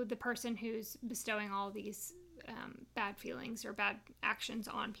to the person who's bestowing all these bad feelings or bad actions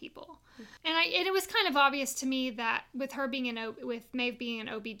on people. And it was kind of obvious to me that with her being with Maeve being an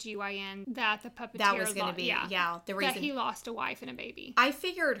OBGYN, that the puppeteer that was going to be the reason that he lost a wife and a baby. I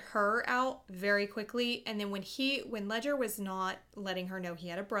figured her out very quickly, and then when Ledger was not letting her know he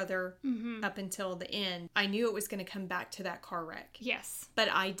had a brother up until the end, I knew it was going to come back to that car wreck. Yes. But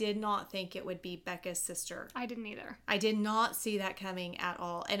I did not think it would be Becca's sister. I didn't either. I did not see that coming at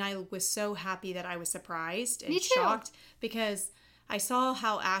all, and I was so happy that I was surprised and Me too. shocked because I saw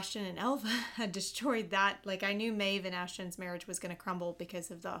how Ashton and Elva had destroyed that. Like, I knew Maeve and Ashton's marriage was going to crumble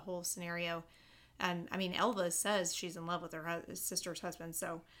because of the whole scenario. And I mean, Elva says she's in love with her sister's husband.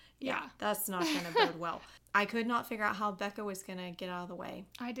 So yeah, that's not going to bode well. I could not figure out how Becca was going to get out of the way.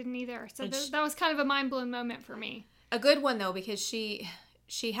 I didn't either. So that was kind of a mind-blowing moment for me. A good one, though, because she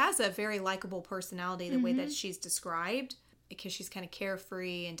has a very likable personality, the way that she's described, because she's kind of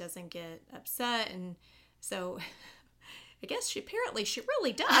carefree and doesn't get upset. And so I guess she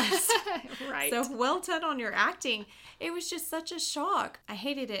really does. Right. So well done on your acting. It was just such a shock. I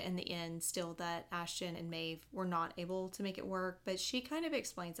hated it in the end still that Ashton and Maeve were not able to make it work. But she kind of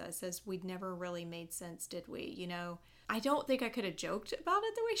explains that. Says, we'd never really made sense, did we? You know, I don't think I could have joked about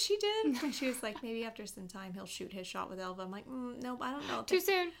it the way she did. When she was like, maybe after some time he'll shoot his shot with Elva. I'm like, no, I don't know. Too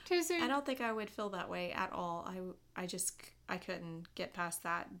soon. I don't think I would feel that way at all. I couldn't get past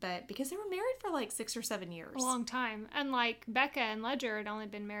that. But because they were married for like 6 or 7 years. A long time. And like Becca and Ledger had only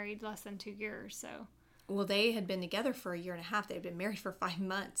been married less than 2 years, so. Well, they had been together for 1.5 years. They had been married for 5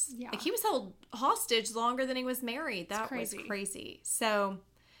 months. Yeah. Like, he was held hostage longer than he was married. That was crazy. So,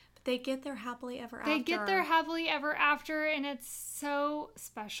 but they get their happily ever after. They get their happily ever after, and it's so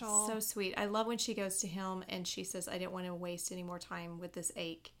special. So sweet. I love when she goes to him and she says, I didn't want to waste any more time with this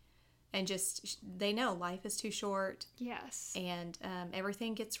ache. And just, they know life is too short. Yes. And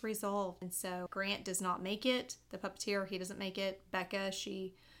everything gets resolved. And so Grant does not make it. The puppeteer, he doesn't make it. Becca,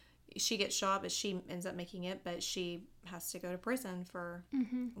 she gets shot, but she ends up making it. But she has to go to prison for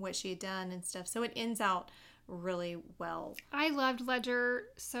what she had done and stuff. So it ends out really well. I loved Ledger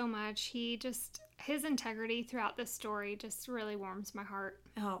so much. His integrity throughout this story just really warms my heart.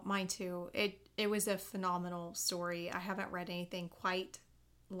 Oh, mine too. It was a phenomenal story. I haven't read anything quite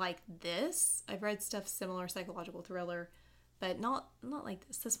like this. I've read stuff similar, psychological thriller, but not like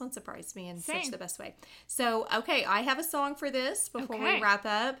this. This one surprised me in such the best way. So, okay, I have a song for this before we wrap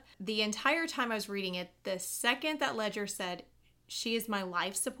up. The entire time I was reading it, the second that Ledger said, she is my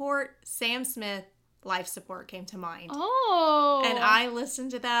life support, Sam Smith, life support came to mind. Oh. And I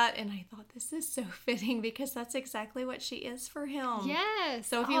listened to that and I thought, this is so fitting because that's exactly what she is for him. Yes.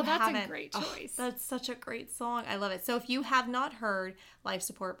 So if you that's haven't, a great choice. That's such a great song. I love it. So if you have not heard Life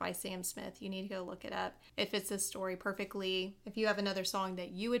Support by Sam Smith, you need to go look it up. It fits this story perfectly. If you have another song that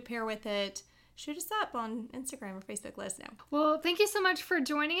you would pair with it, shoot us up on Instagram or Facebook. Let us know. Well, thank you so much for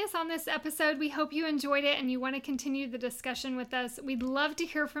joining us on this episode. We hope you enjoyed it and you want to continue the discussion with us. We'd love to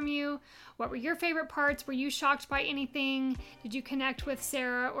hear from you. What were your favorite parts? Were you shocked by anything? Did you connect with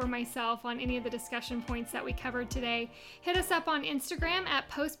Sarah or myself on any of the discussion points that we covered today? Hit us up on Instagram at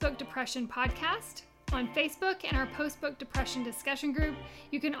Postbook Depression Podcast, on Facebook in our Postbook Depression discussion group.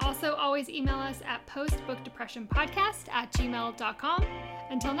 You can also always email us at postbookdepressionpodcast@gmail.com.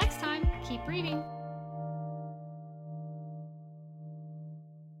 Until next time, keep reading.